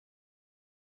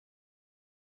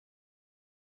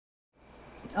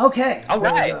Okay. All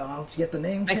right. I'll get the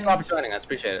name. Thanks a lot for joining us.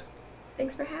 Appreciate it.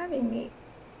 Thanks for having me.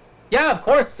 Yeah, of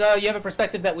course. You have a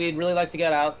perspective that we'd really like to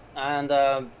get out. And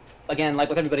again, like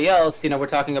with everybody else, we're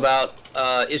talking about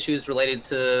issues related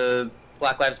to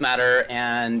Black Lives Matter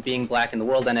and being black in the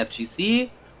world and FGC.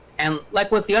 And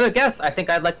like with the other guests, I think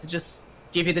I'd like to just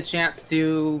give you the chance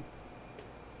to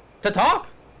talk.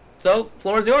 So,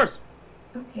 floor is yours.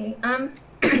 Okay.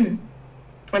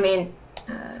 I mean,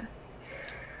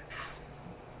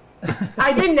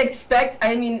 I didn't expect.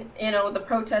 I mean, the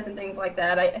protests and things like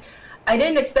that. I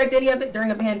didn't expect any of it during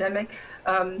a pandemic.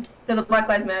 So the Black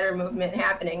Lives Matter movement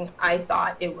happening, I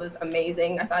thought it was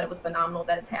amazing. I thought it was phenomenal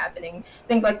that it's happening.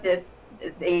 Things like this,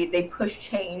 they push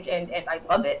change, and I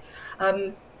love it.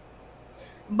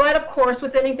 But of course,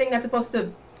 with anything that's supposed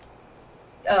to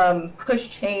push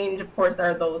change, of course, there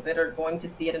are those that are going to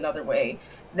see it another way.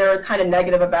 They're kind of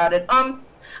negative about it.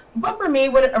 But for me,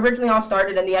 when it originally all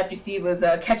started and the FGC was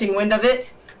catching wind of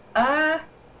it, there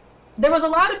was a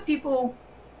lot of people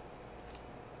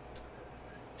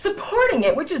supporting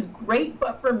it, which is great.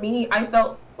 But for me, I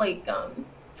felt like,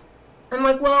 I'm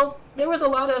like, well, there was a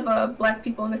lot of black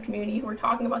people in this community who were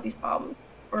talking about these problems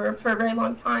for a very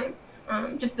long time.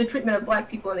 Just the treatment of black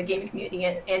people in the gaming community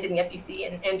and in the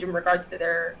FGC and in regards to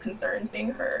their concerns being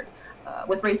heard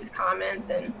with racist comments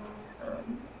and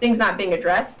things not being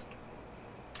addressed.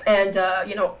 And,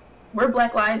 we're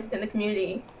Black lives in the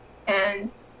community,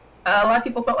 and a lot of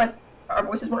people felt like our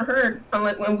voices weren't heard.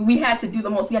 Like when we had to do the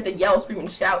most, we had to yell, scream,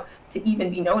 and shout to even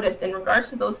be noticed in regards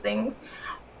to those things,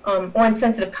 or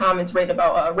insensitive comments right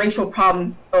about racial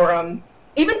problems, or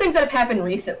even things that have happened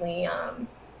recently,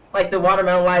 like the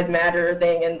Watermelon Lives Matter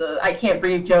thing and the I Can't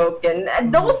Breathe joke,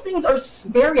 and those things are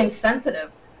very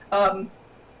insensitive.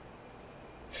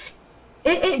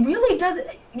 It really does,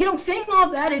 saying all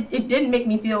that, it didn't make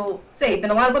me feel safe.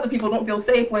 And a lot of other people don't feel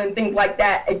safe when things like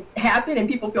that happen and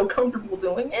people feel comfortable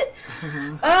doing it.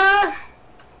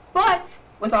 But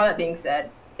with all that being said,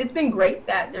 it's been great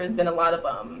that there's been a lot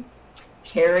of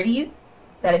charities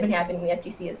that have been happening in the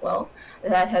FGC as well,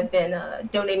 that have been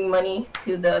donating money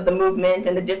to the movement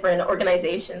and the different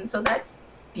organizations. So that's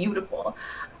beautiful.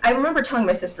 I remember telling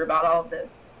my sister about all of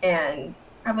this, and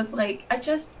I was like, I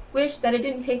just wish that it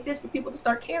didn't take this for people to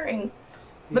start caring,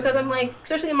 because I'm like,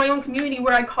 especially in my own community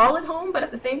where I call it home, but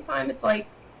at the same time it's like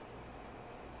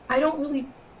I don't really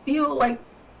feel like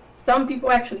some people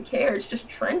actually care. It's just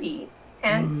trendy,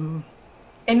 and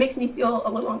it makes me feel a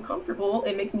little uncomfortable.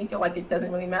 It makes me feel like it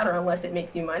doesn't really matter unless it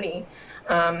makes you money.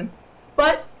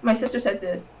 But my sister said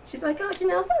this. She's like, oh,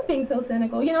 Janelle, stop being so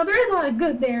cynical. There is a lot of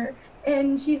good there.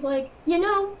 And she's like,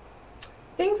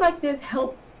 things like this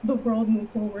help the world move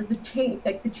forward, the change,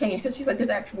 because she's like,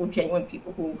 there's actual genuine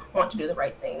people who want to do the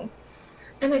right thing.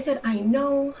 And I said, I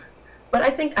know, but I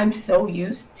think I'm so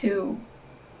used to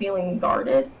feeling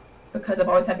guarded because of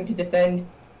always having to defend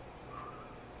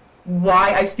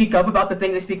why I speak up about the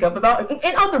things I speak up about,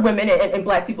 and other women and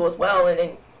black people as well,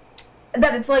 and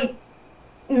that it's like,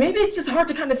 maybe it's just hard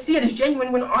to kind of see it as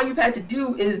genuine when all you've had to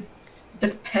do is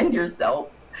defend yourself.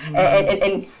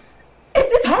 And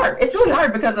it's hard. It's really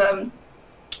hard because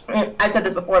I've said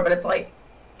this before, but it's like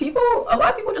a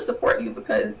lot of people just support you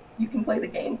because you can play the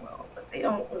game well, but they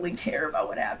don't really care about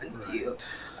what happens to you.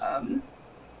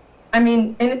 I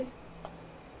mean, and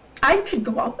I could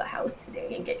go out the house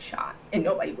today and get shot and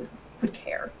nobody would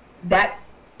care. But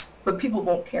people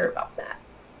won't care about that.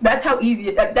 That's how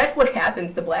easy that's what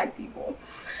happens to black people.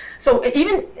 So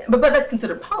but that's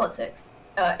considered politics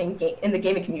in the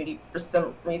gaming community for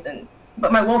some reason.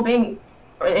 But my well-being,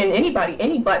 and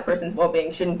any black person's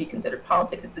well-being shouldn't be considered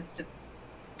politics. It's just,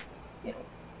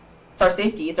 it's our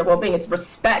safety, it's our well-being, it's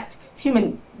respect, it's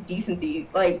human decency.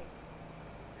 Like,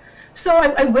 so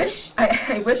I wish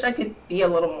I could be a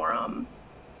little more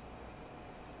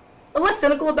less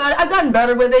cynical about it. I've gotten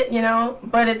better with it,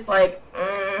 but it's like,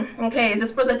 okay, is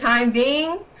this for the time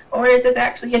being, or is this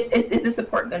actually is this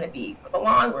support going to be for the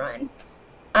long run?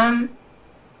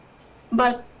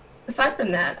 But aside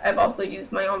from that, I've also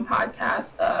used my own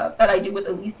podcast that I do with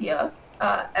Alicia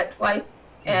X-Life,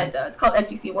 and it's called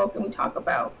FGC Woke, and we talk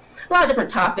about a lot of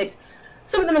different topics,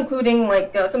 some of them including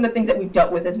like some of the things that we've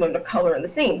dealt with as women of color in the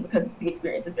scene, because the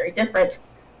experience is very different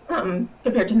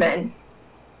compared to men.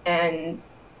 And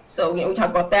so, we talk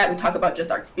about that, we talk about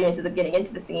just our experiences of getting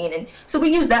into the scene, and so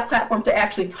we use that platform to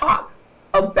actually talk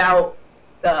about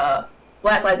the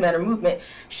Black Lives Matter movement.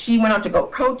 She went out to go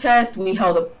protest. We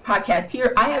held a podcast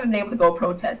here. I haven't been able to go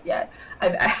protest yet.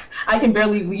 I can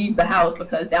barely leave the house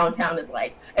because downtown is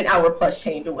like an hour plus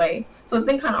change away. So it's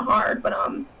been kind of hard, but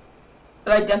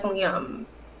I definitely done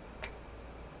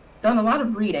a lot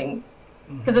of reading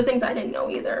because there's things I didn't know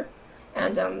either.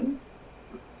 and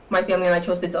my family and I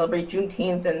chose to celebrate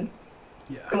Juneteenth and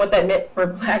Yeah. and what that meant for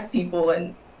Black people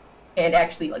and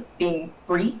actually like being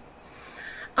free.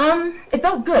 It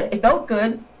felt good. It felt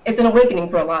good. It's an awakening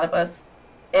for a lot of us,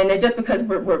 and just because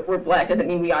we're Black doesn't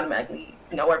mean we automatically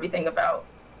know everything about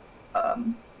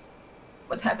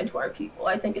what's happened to our people.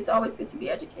 I think it's always good to be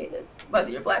educated, whether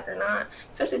you're Black or not,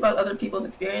 especially about other people's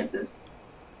experiences.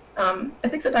 I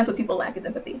think sometimes what people lack is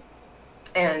empathy,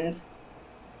 and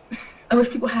I wish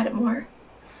people had it more.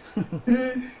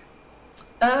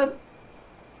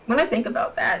 When I think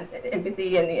about that,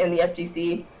 empathy and the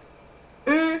FGC,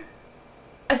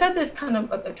 I said this kind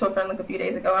of to a friend like a few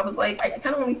days ago. I was like, I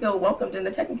kind of only feel welcomed in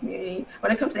the Tekken community.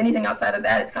 When it comes to anything outside of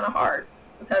that, it's kind of hard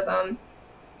because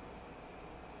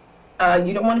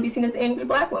you don't want to be seen as the angry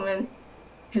Black woman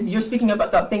because you're speaking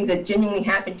about things that genuinely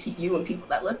happen to you and people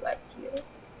that look like you,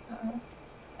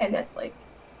 and that's like,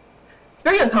 it's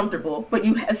very uncomfortable. But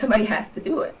somebody has to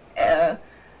do it.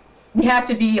 You have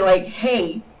to be like,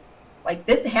 hey, like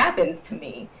this happens to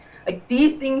me, like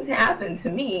these things happen to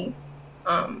me,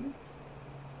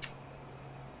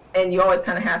 and you always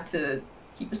kind of have to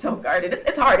keep yourself guarded.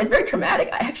 It's hard. It's very traumatic,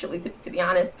 actually, to be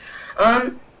honest.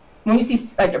 When you see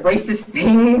like racist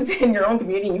things in your own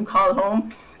community and you call it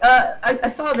home, I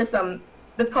saw this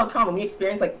that's called trauma. When you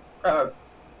experience like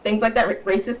things like that,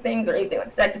 racist things or anything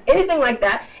like sexist, anything like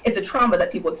that, it's a trauma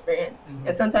that people experience,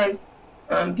 and sometimes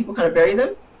people kind of bury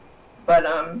them, but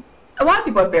a lot of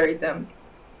people have buried them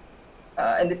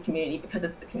in this community because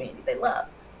it's the community they love.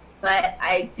 But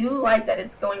I do like that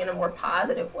it's going in a more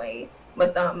positive way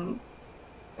with,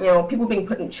 people being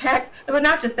put in check. But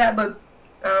not just that, but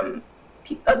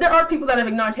there are people that have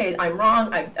acknowledged, hey, I'm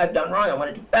wrong, I've done wrong, I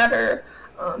want to do better.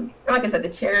 And like I said, the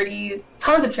charities,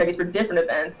 tons of charities for different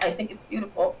events. I think it's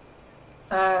beautiful.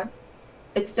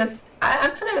 It's just,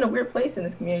 I'm kind of in a weird place in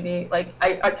this community. Like,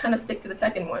 I kind of stick to the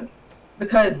Tekken one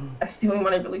because that's the only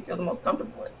one I really feel the most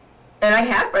comfortable in. And I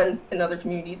have friends in other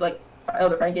communities, like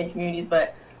other fighting game communities,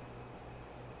 but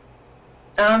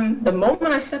the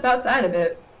moment I step outside of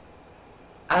it,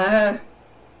 I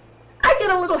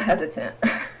get a little hesitant.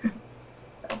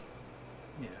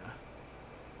 Yeah.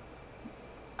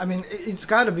 I mean, it's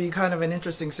got to be kind of an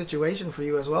interesting situation for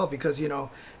you as well, because, you know,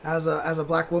 as a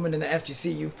Black woman in the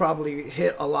FGC, you've probably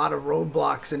hit a lot of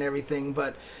roadblocks and everything,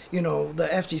 but, you know, the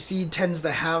FGC tends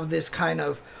to have this kind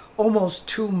of almost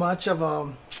too much of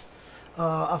a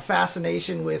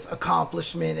fascination with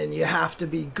accomplishment, and you have to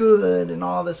be good and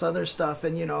all this other stuff.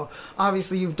 And, you know,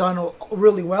 obviously you've done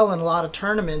really well in a lot of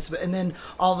tournaments, but, and then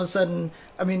all of a sudden,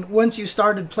 I mean, once you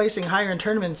started placing higher in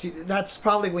tournaments, that's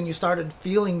probably when you started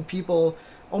feeling people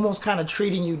almost kind of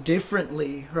treating you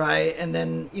differently, right? And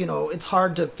then, you know, it's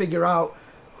hard to figure out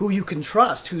who you can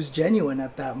trust, who's genuine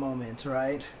at that moment,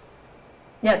 right?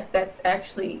 Yeah, that's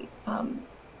actually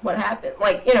what happened.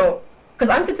 Like, you know,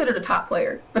 because I'm considered a top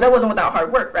player, but that wasn't without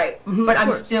hard work, right? But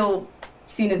I'm still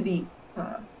seen as the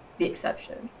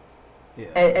exception. Yeah.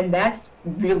 And that's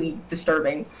really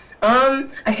disturbing. I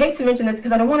hate to mention this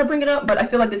because I don't want to bring it up, but I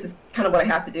feel like this is kind of what I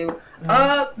have to do.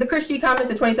 The Chris G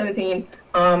comments in 2017,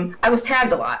 I was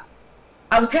tagged a lot.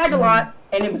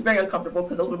 And it was very uncomfortable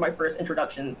because those were my first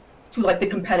introductions to like the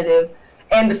competitive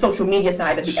and the social media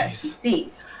side of the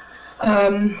SBC.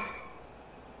 I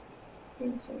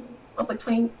was like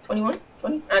 20, 21,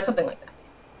 20, something like that.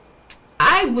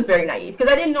 I was very naive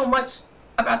because I didn't know much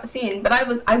about the scene, but I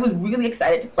was really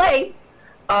excited to play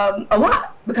a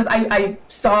lot because I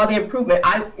saw the improvement.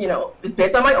 It was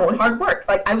based on my own hard work.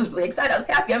 Like, I was really excited. I was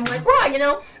happy. I'm like, wow, you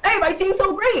know, everybody seems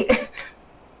so great.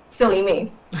 Silly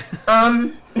me.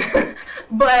 But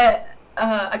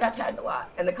I got tagged a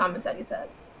lot in the comments that he said,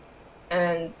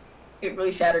 and it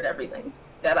really shattered everything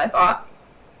that I thought.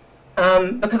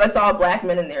 Because I saw black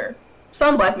men in there,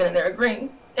 some black men in there agreeing,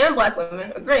 and black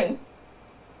women agreeing.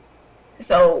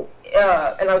 So,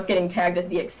 and I was getting tagged as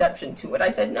the exception to it. I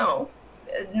said, no,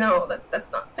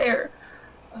 that's not fair.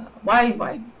 Why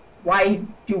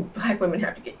do black women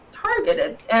have to get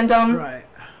targeted? And, right.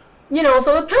 You know,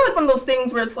 so it's kind of like one of those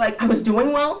things where it's like, I was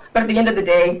doing well, but at the end of the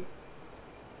day,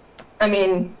 I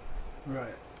mean,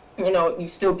 right. You know, you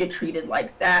still get treated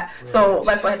like that. Right. So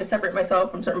that's why I had to separate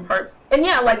myself from certain parts. And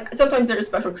yeah, like, sometimes there's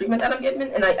special treatment that I'm getting,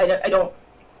 and I don't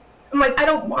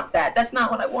want that. That's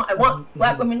not what I want. I want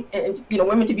black women and just, you know,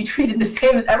 women to be treated the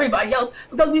same as everybody else,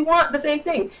 because we want the same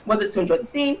thing, whether it's to enjoy the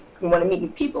scene, we want to meet new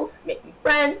people, make new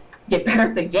friends, get better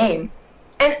at the game.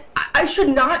 And I should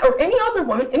not, or any other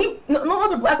woman, no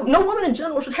other black woman, no woman in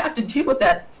general should have to deal with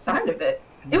that side of it.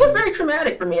 It was very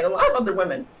traumatic for me and a lot of other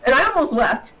women, and I almost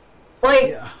left. Like,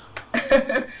 yeah.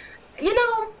 You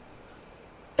know,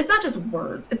 it's not not just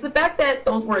words. It's the fact that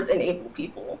those words enable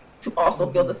people to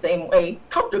also feel the same way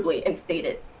comfortably and state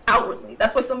it outwardly.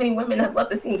 That's why so many women have left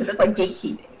the scene, because it's like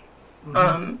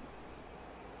gatekeeping.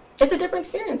 It's a different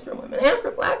experience for women and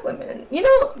for Black women. You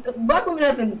know, Black women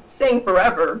have been saying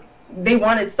forever they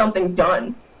wanted something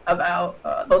done about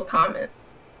those comments.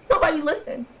 Nobody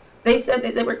listened. They said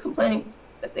that they were complaining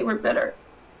that they were bitter.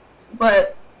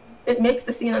 But it makes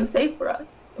the scene unsafe for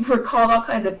us. We're called all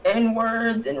kinds of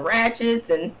N-words and ratchets,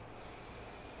 and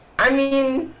I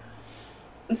mean,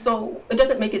 so it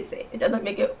doesn't make it safe. It doesn't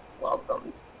make it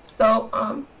welcomed. So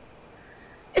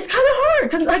it's kind of hard,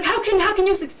 because like how can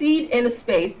you succeed in a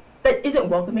space that isn't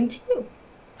welcoming to you?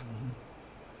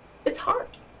 It's hard.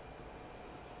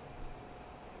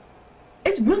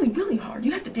 It's really, really hard.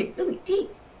 You have to dig really deep.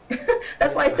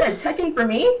 That's why I said Tekken for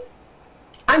me.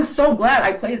 I'm so glad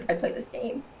I played this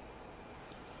game.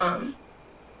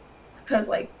 Because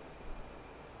like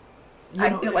I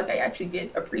feel like I actually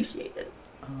did appreciate it.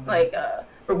 Like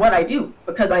for what I do,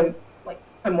 because I'm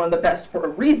one of the best for a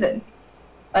reason.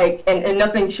 Like and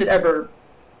nothing should ever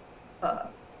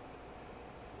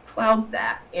cloud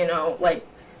that, you know, like.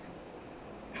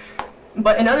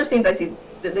 But in other scenes I see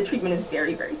the treatment is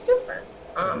very, very different.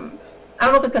 I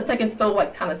don't know if it's because Tekken's still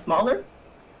like kind of smaller,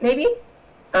 maybe.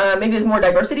 Maybe there's more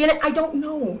diversity in it. I don't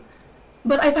know.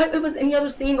 But if it was any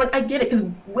other scene, like I get it, because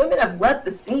women have left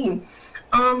the scene.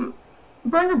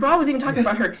 Burner Bra was even talking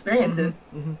about her experiences.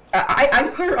 I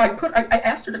asked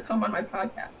her to come on my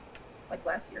podcast, like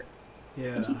last year.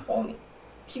 Yeah. And she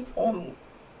told me,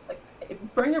 like,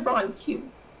 burn your bra and Q.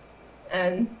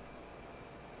 And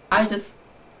I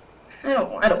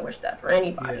don't wish that for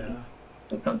anybody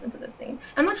who comes into the scene.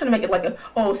 I'm not trying to make it like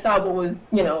Sabo was,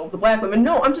 you know, the Black women.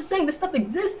 No, I'm just saying this stuff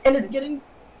exists and it's getting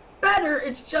better.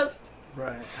 It's just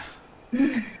right.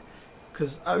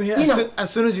 Because I mean, as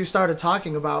soon as you started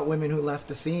talking about women who left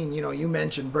the scene, you know, you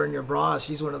mentioned Burn Your Bra.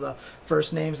 She's one of the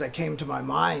first names that came to my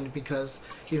mind, because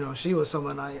you know she was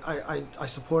someone I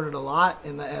supported a lot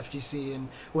in the FGC, and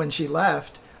when she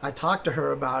left, I talked to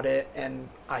her about it, and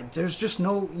there's just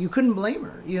you couldn't blame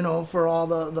her, you know, for all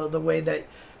the way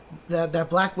that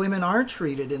Black women are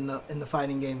treated in the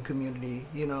fighting game community.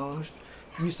 You know, she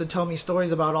used to tell me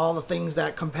stories about all the things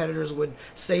that competitors would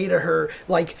say to her,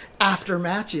 like after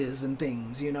matches and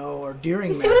things, you know, or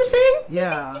during matches. You see what I'm saying?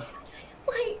 Yeah. You see what I'm saying?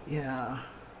 Like, yeah.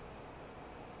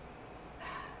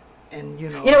 And you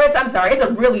know, I'm sorry, it's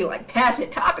a really like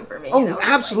passionate topic for me. Oh, you know?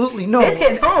 absolutely, like, no. This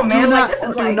hits home, man.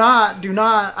 Do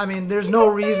not. I mean, there's no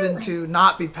reason to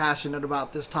not be passionate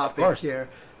about this topic here.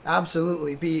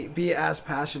 Absolutely, be as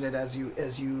passionate as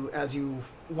you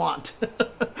want.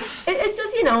 It's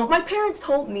just, you know, my parents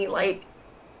told me like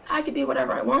I could be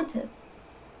whatever I wanted,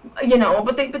 you know,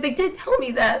 but they did tell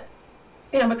me that,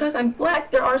 you know, because I'm Black,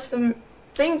 there are some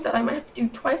things that I might have to do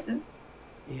twice as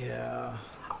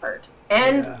hard.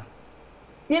 And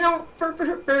you know, for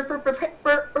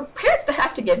parents to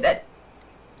have to give that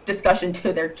discussion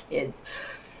to their kids,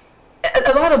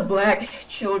 a lot of Black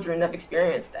children have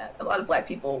experienced that. A lot of Black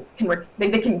people can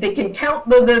count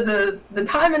the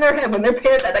time in their head when their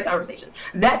parents had that conversation.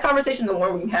 That conversation, the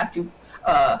one where you have to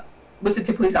listen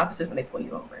to police officers when they pull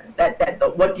you over.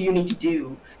 That what do you need to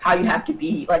do? How you have to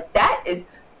be, like that is.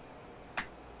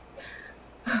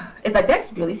 It's like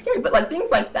that's really scary. But like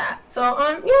things like that. So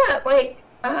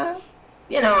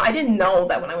you know, I didn't know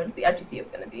that when I went to the FGC it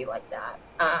was going to be like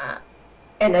that.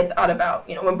 And I thought about,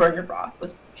 you know, when Burn Your Bra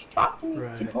she talked to me,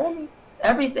 she told me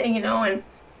everything, you know, and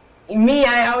me,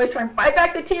 I always try and fight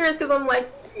back the tears because I'm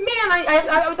like, man,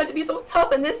 I always have to be so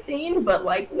tough in this scene, but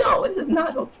like, no, this is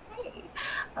not okay.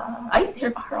 I used to hear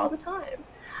about her all the time,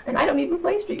 and I don't even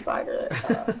play Street Fighter.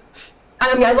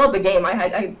 I mean, I love the game.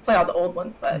 I play all the old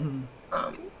ones, but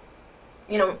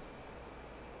you know.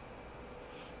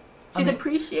 She's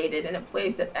appreciated in a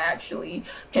place that actually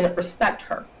can respect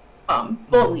her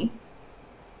fully.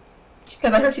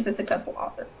 Because I heard she's a successful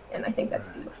author, and I think that's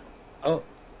beautiful. Oh,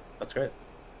 that's great.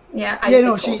 Yeah,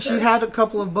 she had a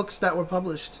couple of books that were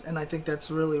published, and I think that's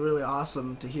really, really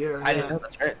awesome to hear. I didn't know.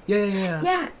 That's great.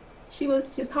 Yeah. She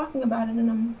was talking about it,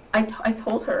 and I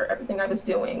told her everything I was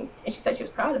doing, and she said she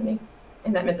was proud of me,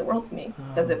 and that meant the world to me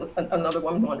because it was another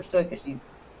woman who understood. Because she,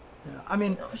 I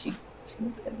mean, you know,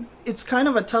 it's kind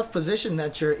of a tough position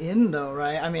that you're in, though,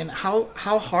 right? I mean, how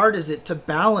hard is it to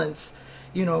balance?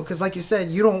 You know, because like you said,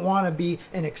 you don't want to be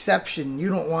an exception. You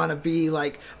don't want to be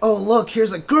like, oh, look,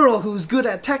 here's a girl who's good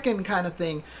at Tekken kind of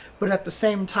thing. But at the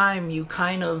same time, you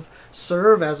kind of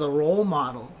serve as a role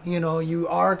model. You know, you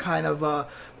are kind of a,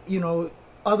 you know,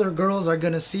 other girls are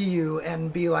going to see you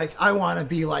and be like, I want to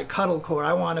be like Cuddlecore.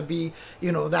 I want to be,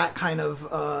 you know, that kind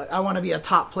of, I want to be a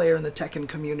top player in the Tekken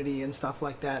community and stuff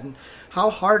like that. And how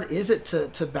hard is it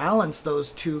to balance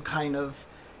those two kind of,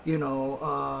 you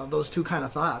know, those two kind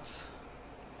of thoughts?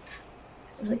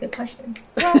 That's a really good question.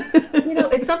 Well, you know,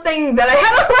 it's something that I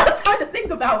had a lot of time to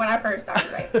think about when I first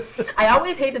started, right? I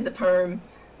always hated the term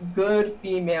good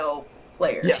female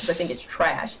player. Yes. I think it's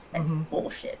trash. That's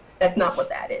bullshit. That's not what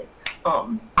that is.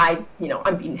 I'm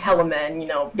beating hella men, you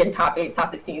know, getting top 8s,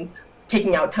 top 16s,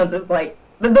 taking out tons of, like,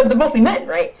 the mostly men,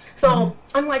 right? So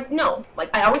I'm like, no.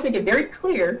 Like, I always make it very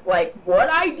clear, like, what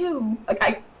I do,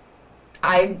 like,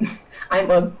 I'm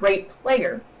a great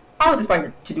player. I was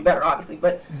aspiring to do better, obviously,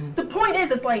 but the point is,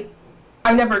 it's like,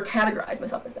 I never categorize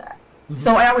myself as that.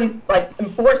 So I always, like,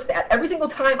 enforce that every single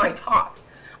time I talk.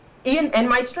 In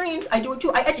my streams, I do it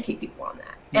too. I educate people on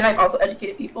that. And I've also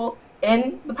educated people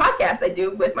in the podcast I do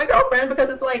with my girlfriend,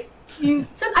 because it's like,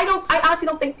 I honestly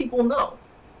don't think people know.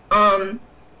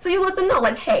 So you let them know,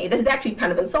 like, hey, this is actually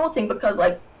kind of insulting, because,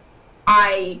 like,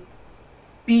 I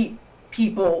beat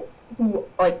people who,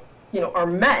 like, you know, are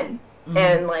men,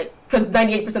 and, like, because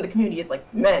 98% of the community is, like,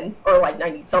 men, or, like,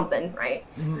 90-something, right?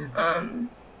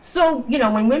 So, you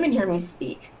know, when women hear me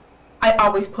speak, I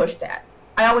always push that.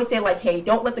 I always say, like, hey,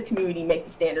 don't let the community make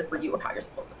the standard for you or how you're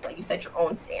supposed to play. You set your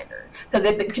own standard. Because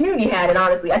if the community had, and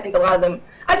honestly, I think a lot of them,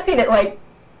 I've seen it, like,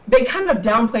 they kind of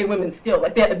downplay women's skill.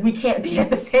 Like, we can't be at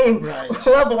the same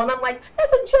level. And I'm like,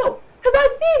 that's a joke. Because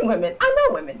I've seen women, I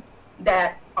know women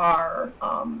that are,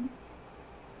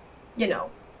 you know,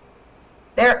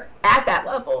 they're at that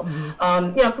level.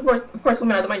 You know, of course,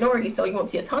 women are the minority, so you won't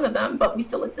see a ton of them, but we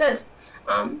still exist.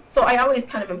 So I always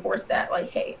kind of enforce that, like,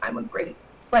 hey, I'm a great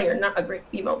player, not a great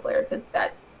female player, because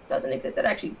that doesn't exist. That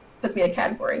actually puts me in a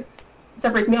category. It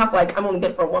separates me off, like, I'm only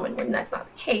good for a woman, when that's not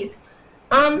the case.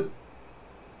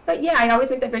 But yeah, I always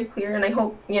make that very clear, and I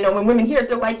hope, you know, when women hear it,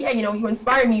 they're like, yeah, you know, you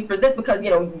inspire me for this because, you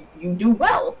know, you do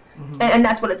well. And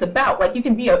that's what it's about. Like, you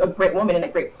can be a great woman and a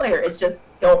great player. It's just,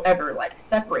 don't ever, like,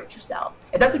 separate yourself.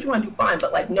 If that's what you want to do, fine,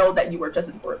 but, like, know that you are just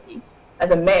as worthy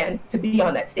as a man to be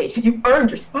on that stage, because you earned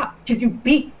your spot, because you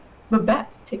beat the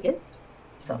best to get it.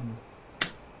 So.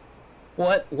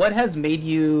 What has made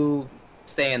you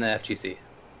stay in the FGC?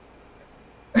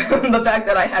 The fact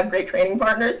that I have great training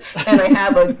partners and I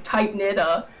have a tight-knit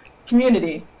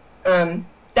community.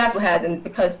 That's what has, and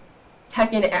because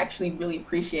Tekken actually really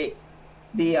appreciates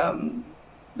the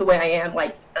way I am.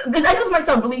 Like, I know this might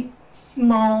sound really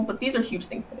small, but these are huge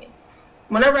things to me.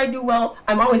 Whenever I do well,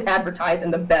 I'm always advertised in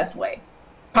the best way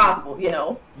possible, you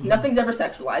know. Nothing's ever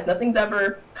sexualized, nothing's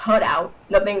ever cut out,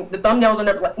 nothing, the thumbnails are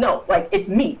never like, no, like, it's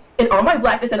me. And all my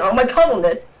blackness and all my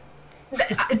colorness,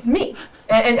 it's me.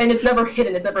 And it's never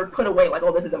hidden, it's never put away like,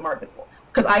 oh, this isn't marketable.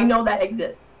 Because I know that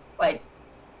exists, like,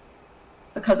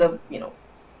 because of, you know,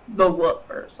 the look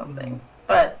or something.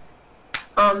 But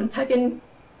Tekken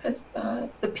has,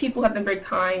 the people have been very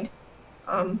kind.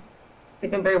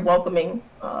 They've been very welcoming.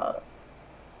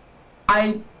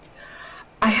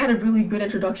 I had a really good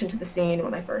introduction to the scene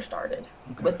when I first started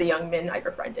with the young men I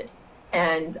befriended.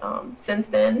 And since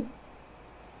then,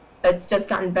 it's just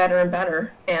gotten better and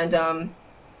better. And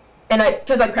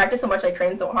because I practice so much, I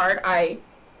train so hard,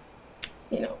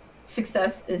 you know,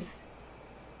 success is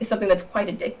something that's quite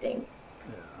addicting.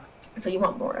 So you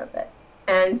want more of it.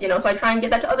 And, you know, so I try and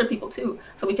get that to other people too,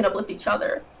 so we can uplift each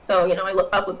other. So, you know, I look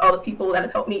up with all the people that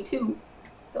have helped me too.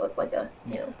 So it's like a,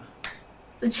 you know,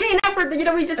 it's a chain effort, you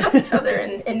know, we just help each other,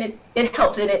 and it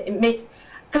helps, and it makes,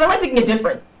 because I like making a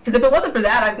difference. Because if it wasn't for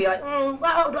that, I'd be like,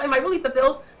 wow, am I really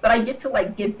fulfilled? But I get to,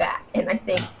 like, give back, and I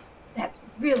think that's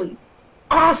really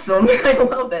awesome. I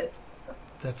love it.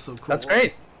 That's so cool. That's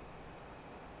great.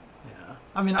 Yeah.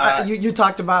 I mean, you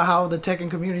talked about how the Tekken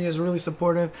community is really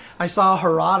supportive. I saw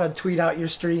Harada tweet out your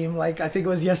stream, like, I think it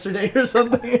was yesterday or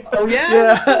something. Oh,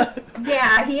 yeah?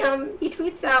 Yeah, he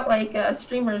tweets out, like,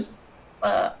 streamers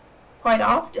quite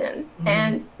often,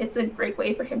 and it's a great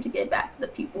way for him to get back to the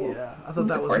people I thought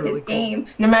that was really his cool. game.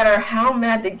 No matter how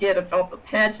mad they get about the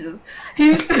patches,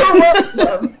 he still loves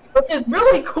them, which is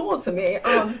really cool to me.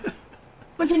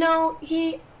 But you know,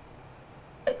 he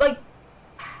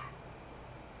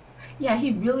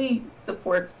really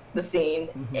supports the scene,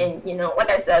 and you know,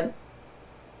 like I said,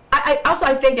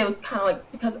 I think it was kind of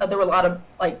like because there were a lot of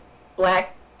like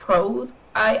black pros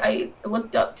I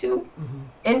looked up to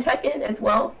in Tekken as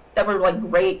well, that were like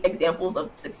great examples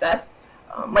of success.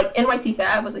 Like NYC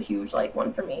Fab was a huge like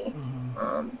one for me,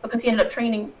 because he ended up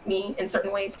training me in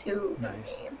certain ways too.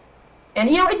 Nice. And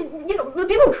you know, the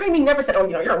people who trained me never said, "Oh,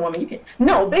 you know, you're a woman, you can."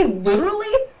 No, they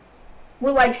literally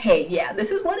we're like, hey, yeah,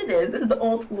 this is what it is. This is the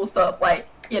old school stuff, like,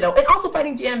 and also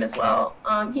Fighting Jam as well.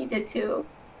 He did too,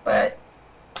 but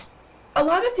a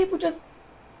lot of people just,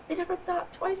 they never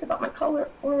thought twice about my color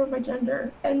or my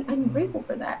gender, and I'm grateful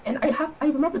for that. And I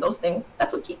remember those things.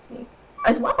 That's what keeps me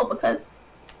as well, because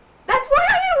that's why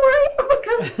I am where I am,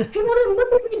 because people didn't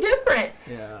look at me different.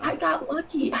 Yeah. I got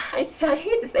lucky. I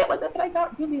hate to say it like that, but I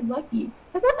got really lucky,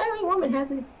 because not every woman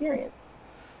has an experience.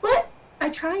 But I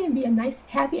try and be a nice,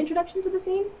 happy introduction to the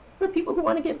scene for people who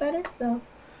want to get better. So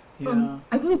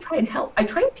I really try and help. I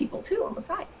train people too on the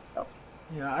side. So.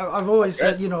 Yeah, I've always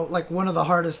said, like one of the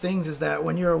hardest things is that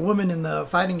when you're a woman in the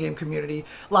fighting game community,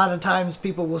 a lot of times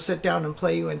people will sit down and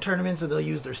play you in tournaments, and they'll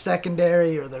use their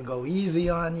secondary, or they'll go easy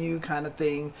on you, kind of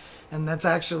thing. And that's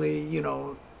actually,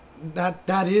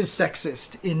 that is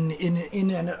sexist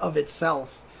in and of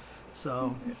itself.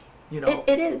 So,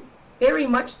 it is very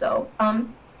much so.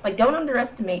 Like, don't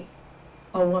underestimate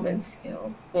a woman's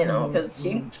skill, because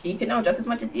she can know just as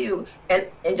much as you, and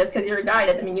just because you're a guy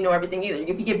doesn't mean you know everything either.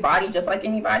 You can get body just like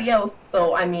anybody else.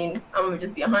 So I mean, I'm gonna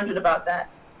just be 100 about that.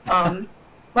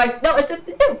 Like, no, it's just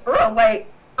for real. Like,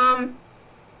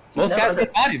 most guys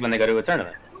get bodied when they go to a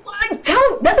tournament.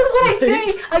 This is what I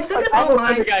say. I've said this all the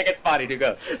time. Every guy gets bodied who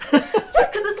goes. Because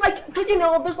it's like,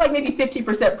 there's like maybe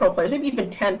 50% pro players, maybe even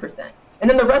 10%, and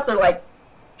then the rest are like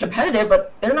competitive,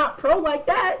 but they're not pro like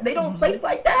that. They don't place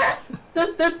like that.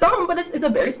 There's some, but it's a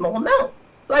very small amount.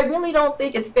 So I really don't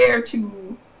think it's fair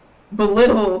to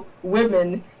belittle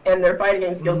women and their fighting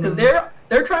game skills, because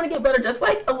they're trying to get better, just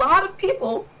like a lot of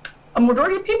people, a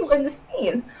majority of people in the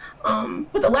scene.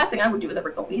 But the last thing I would do is ever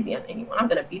go easy on anyone. I'm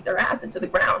gonna beat their ass into the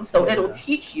ground. So it'll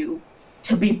teach you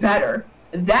to be better.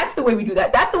 That's the way we do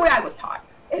that. That's the way I was taught.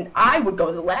 And I would go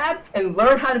to the lab and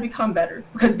learn how to become better,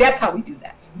 because that's how we do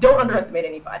that. Don't underestimate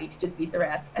anybody. Just beat their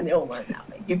ass, and they'll learn that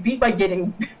way. You beat by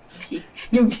getting beat.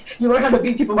 You learn how to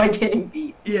beat people by getting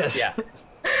beat. Yes. Yeah.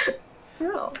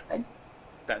 No,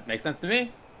 that makes sense to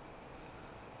me.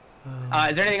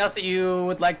 Is there anything else that you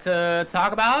would like to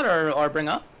talk about or bring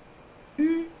up?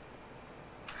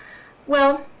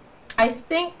 Well, I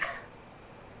think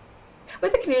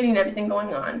with the community and everything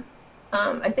going on,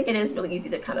 I think it is really easy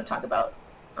to kind of talk about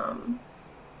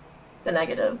the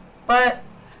negative, but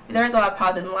there's a lot of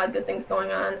positive and a lot of good things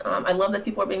going on. I love that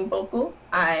people are being vocal.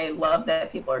 I love that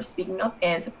people are speaking up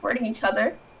and supporting each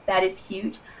other. That is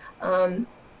huge.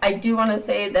 I do want to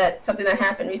say that something that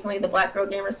happened recently, the Black Girl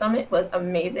Gamer Summit, was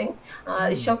amazing.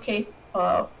 It showcased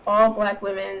all Black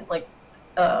women, like,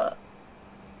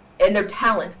 and their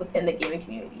talent within the gaming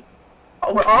community.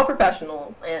 We're all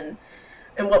professionals and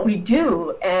what we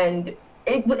do, and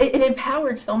it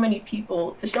empowered so many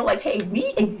people to show, like, hey,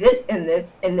 we exist in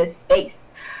this space.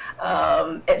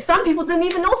 And some people didn't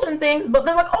even know certain things, but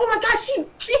they're like, oh my gosh,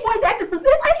 she voice acted for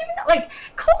this. I didn't even know, like,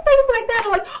 cool things like that.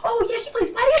 They're like, oh yeah, she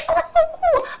plays fighting. Oh, that's so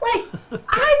cool. Like,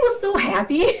 I was so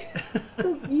happy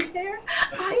to be there.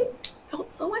 I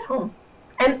felt so at home.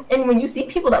 And when you see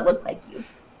people that look like you,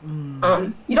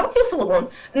 you don't feel so alone.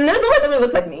 And there's nobody that really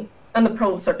looks like me on the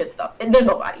pro circuit stuff. And there's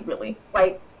nobody really.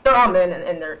 Like, they're all men,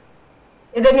 and they're,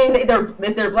 I mean,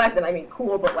 if they're Black, then I mean,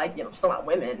 cool, but like, still not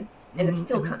women, and it's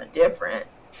still kind of different.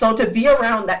 So to be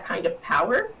around that kind of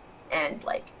power and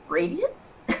like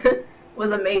radiance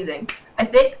was amazing. I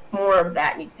think more of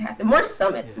that needs to happen. More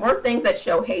summits, more things that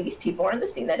show, hey, these people are in the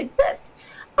scene that exist.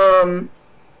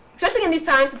 Especially in these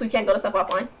times, since we can't go to stuff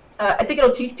offline. I think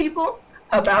it'll teach people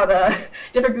about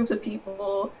different groups of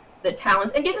people, their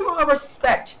talents, and give them more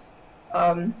respect,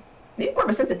 maybe more of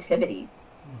a sensitivity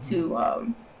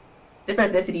to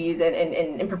different ethnicities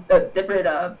and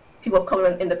different people of color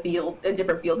in the field, in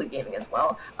different fields of gaming as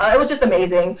well. It was just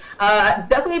amazing.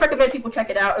 Definitely recommend people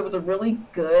check it out. It was a really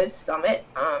good summit,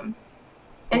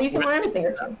 and you can learn anything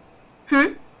or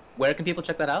two. Where can people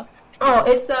check that out? Oh,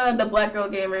 it's the Black Girl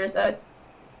Gamers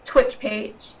Twitch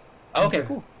page. Oh, okay,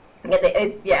 cool.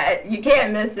 Yeah, you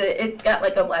can't miss it. It's got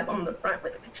like a black woman on the front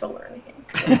with a controller in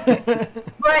the hand.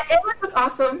 But it was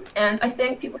awesome, and I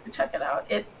think people should check it out.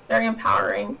 It's very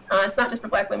empowering. It's not just for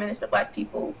Black women; it's for Black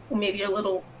people who maybe are a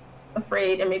little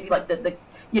afraid and maybe like the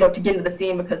to get into the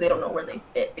scene because they don't know where they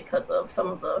fit because of some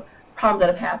of the problems that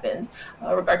have happened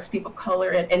regards to people of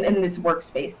color and in this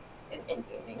workspace in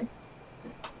gaming.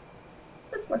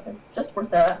 Just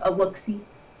worth a look-see.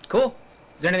 Cool.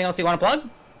 Is there anything else you want to plug?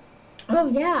 Oh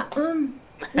yeah,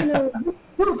 we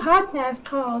do a podcast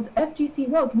called FGC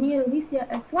Woke, me and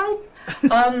Alicia X Life.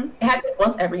 It happens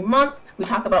once every month. We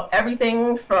talk about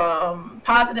everything from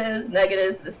positives,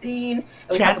 negatives to the scene, and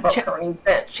we talk about current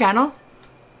events. Channel?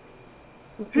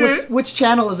 Which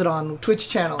channel is it on? Twitch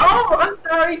channel? Oh, I'm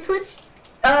sorry, Twitch.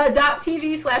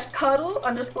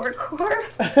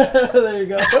 .tv/cuddle_core. There you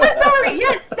go. Sorry,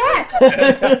 yes, that.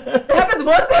 It happens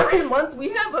once every month. We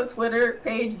have a Twitter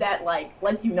page that like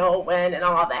lets you know when and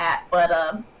all that.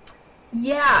 But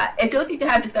yeah, if you're looking to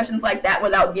have discussions like that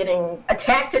without getting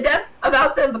attacked to death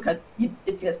about them because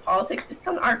it's seen as politics, just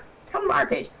come to our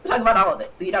page. We talk about all of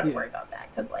it, so you don't have to worry about that.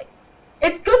 Because like,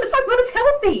 it's good to talk about. It's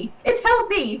healthy. It's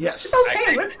healthy. Yes. It's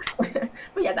okay.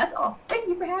 But yeah, that's all. Thank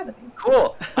you for having me.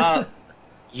 Cool.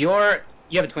 You have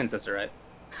a twin sister, right?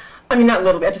 I mean, not a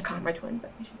little bit. I just call her my twin.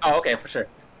 But Oh, okay, for sure.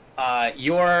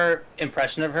 Your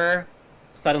impression of her,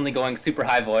 suddenly going super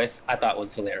high voice, I thought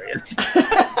was hilarious.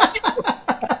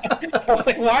 I was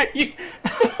like, why are you?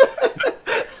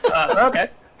 Okay.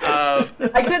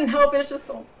 I couldn't help it. It's just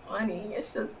so funny.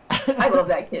 It's just, I love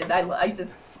that kid.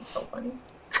 It's so funny.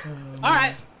 All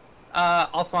right.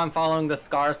 Also, I'm following the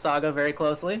Scar saga very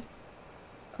closely.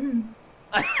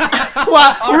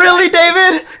 Wow, really,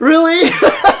 David? Really?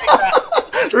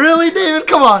 Really, David?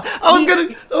 Come on. I was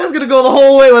gonna go the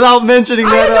whole way without mentioning I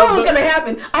that. didn't know what was gonna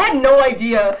happen. I had no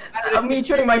idea. Me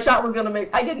shooting my shot was gonna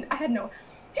make. I had no.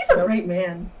 He's a great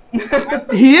man.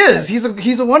 He is.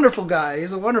 He's a wonderful guy.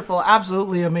 He's a wonderful,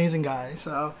 absolutely amazing guy.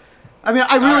 So, I mean,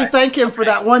 I really thank him for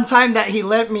that one time that he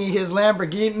lent me his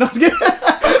Lamborghini. No,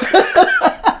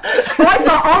 Oh, I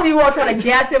saw all of you all trying to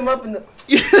gas him up in the.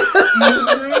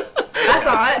 I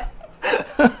saw it.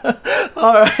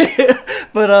 All right,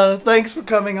 but thanks for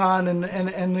coming on,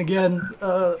 and again,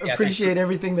 appreciate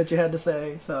everything that you had to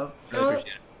say. So, Really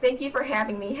appreciate it. Thank you for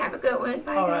having me. Have a good one.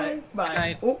 Bye, all guys. right, bye. Good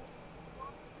night. Oh.